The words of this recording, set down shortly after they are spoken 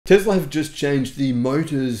Tesla have just changed the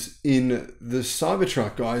motors in the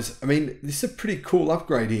Cybertruck, guys. I mean, this is a pretty cool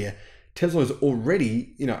upgrade here. Tesla has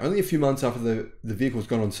already, only a few months after the vehicle's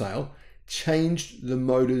gone on sale, changed the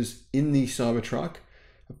motors in the Cybertruck.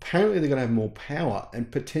 Apparently they're going to have more power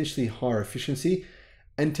and potentially higher efficiency.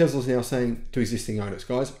 And Tesla's now saying to existing owners,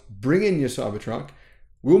 guys, bring in your Cybertruck.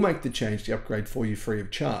 We'll make the change, the upgrade for you free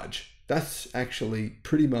of charge. That's actually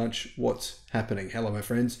pretty much what's happening. Hello, my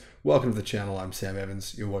friends. Welcome to the channel. I'm Sam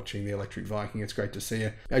Evans. You're watching the Electric Viking. It's great to see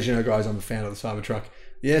you. As you know, guys, I'm a fan of the Cybertruck.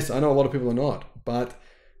 Yes, I know a lot of people are not, but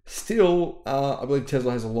still, I believe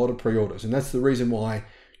Tesla has a lot of pre-orders, and that's the reason why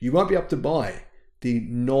you won't be able to buy the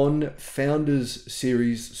non-Founders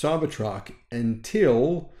Series Cybertruck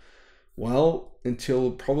until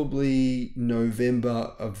probably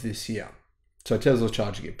November of this year. So Tesla's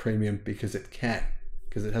charging it premium because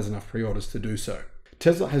it has enough pre-orders to do so.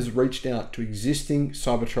 Tesla has reached out to existing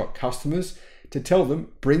Cybertruck customers to tell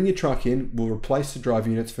them, bring your truck in, we'll replace the drive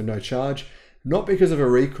units for no charge. Not because of a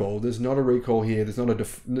recall. There's not a recall here. There's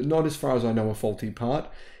not as far as I know, a faulty part.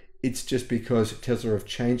 It's just because Tesla have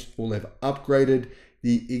changed, or they've upgraded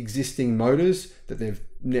the existing motors that they've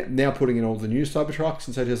now putting in all the new Cybertrucks.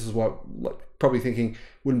 And so Tesla's probably thinking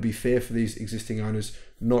wouldn't be fair for these existing owners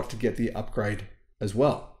not to get the upgrade as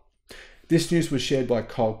well. This news was shared by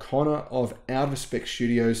Kyle Connor of Out of Spec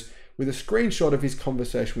Studios with a screenshot of his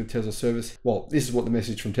conversation with Tesla service. Well, this is what the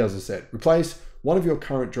message from Tesla said. Replace one of your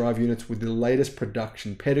current drive units with the latest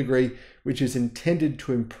production pedigree, which is intended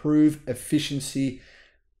to improve efficiency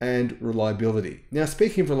and reliability. Now,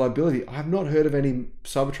 speaking of reliability, I have not heard of any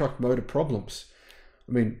Cybertruck motor problems.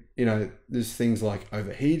 I mean, there's things like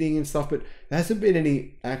overheating and stuff, but there hasn't been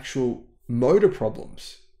any actual motor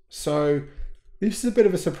problems. So this is a bit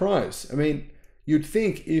of a surprise. I mean, you'd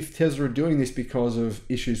think if Tesla are doing this because of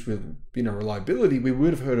issues with, reliability, we would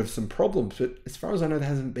have heard of some problems, but as far as I know, there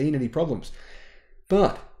hasn't been any problems.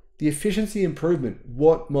 But the efficiency improvement,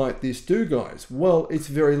 what might this do, guys? Well, it's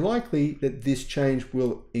very likely that this change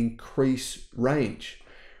will increase range.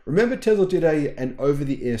 Remember, Tesla did an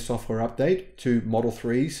over-the-air software update to Model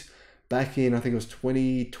 3s back in, I think it was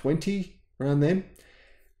 2020, around then,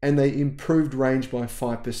 and they improved range by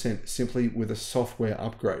 5% simply with a software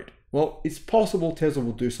upgrade. Well, it's possible Tesla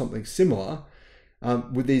will do something similar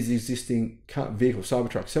with these existing vehicle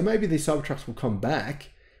Cybertrucks. So maybe these Cybertrucks will come back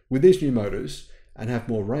with these new motors and have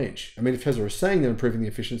more range. I mean, if Tesla is saying they're improving the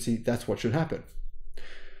efficiency, that's what should happen.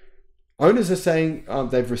 Owners are saying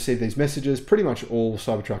they've received these messages. Pretty much all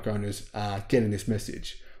Cybertruck owners are getting this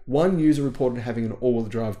message. One user reported having an all-wheel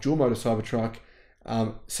drive dual motor Cybertruck.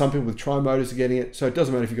 Some people with tri-motors are getting it. So it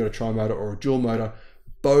doesn't matter if you've got a tri-motor or a dual motor.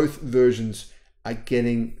 Both versions are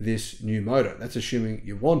getting this new motor. That's assuming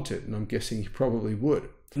you want it, and I'm guessing you probably would.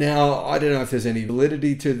 Now, I don't know if there's any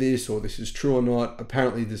validity to this or this is true or not.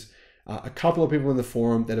 Apparently, there's a couple of people in the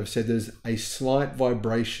forum that have said there's a slight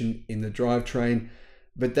vibration in the drivetrain,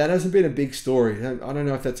 but that hasn't been a big story. I don't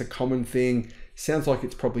know if that's a common thing. Sounds like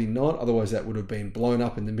it's probably not, otherwise that would have been blown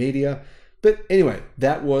up in the media. But anyway,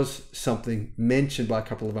 that was something mentioned by a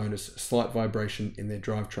couple of owners, slight vibration in their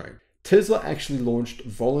drivetrain. Tesla actually launched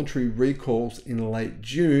voluntary recalls in late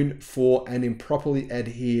June for an improperly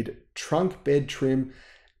adhered trunk bed trim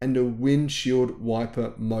and a windshield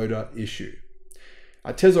wiper motor issue.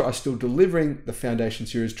 Tesla are still delivering the Foundation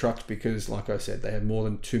Series trucks because, like I said, they have more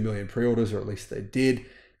than 2 million pre-orders, or at least they did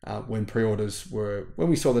when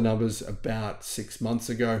we saw the numbers about 6 months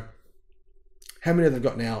ago. How many they've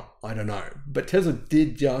got now, I don't know. But Tesla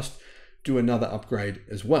did just do another upgrade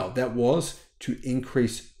as well. That was to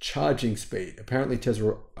increase charging speed. Apparently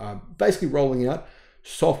Tesla are basically rolling out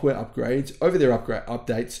software upgrades over their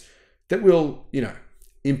updates that will,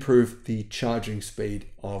 improve the charging speed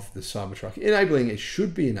of the Cybertruck. It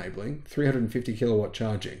should be enabling 350 kilowatt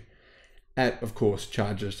charging at, of course,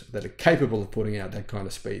 chargers that are capable of putting out that kind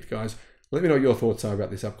of speed. Guys, let me know what your thoughts are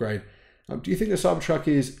about this upgrade. Do you think the Cybertruck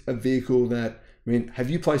is a vehicle that,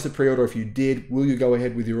 have you placed a pre-order? If you did, will you go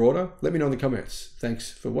ahead with your order? Let me know in the comments.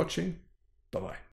 Thanks for watching. Bye-bye.